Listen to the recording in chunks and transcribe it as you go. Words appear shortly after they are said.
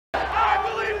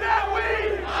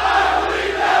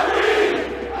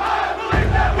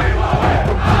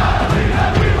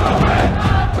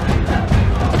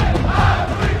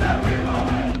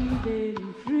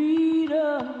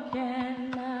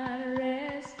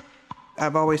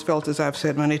I've always felt, as I've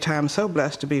said many times, so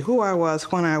blessed to be who I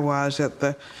was when I was at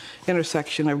the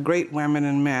intersection of great women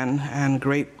and men and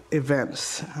great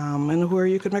events, and where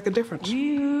you could make a difference.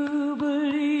 You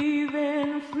believe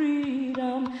in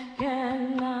freedom,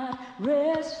 cannot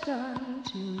rest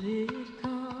until it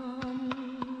comes.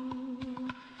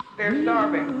 They're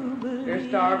starving. They're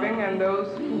starving, and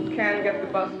those who can get the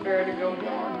bus fare to go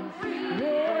on.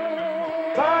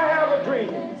 I have a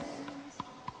dream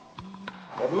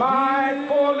that my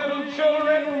poor little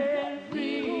children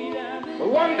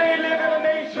will one day live in a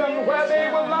nation where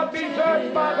they will not be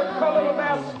judged by the color of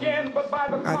their skin, but by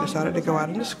the... I decided to go out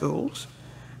into schools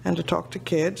and to talk to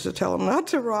kids, to tell them not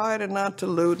to riot and not to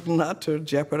loot and not to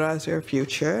jeopardize their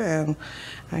future. And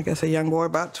I guess a young boy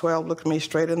about 12 looked me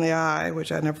straight in the eye,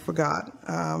 which I never forgot,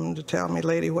 to tell me,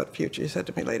 "Lady, what future?" He said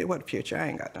to me, "Lady, what future? I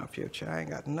ain't got no future. I ain't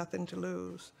got nothing to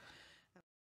lose."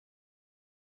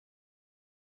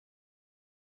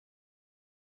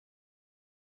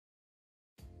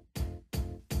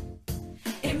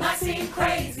 It might seem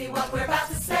crazy what we're about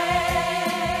to say.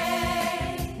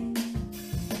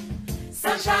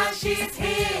 Sunshine, she's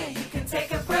here. You can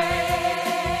take a breath.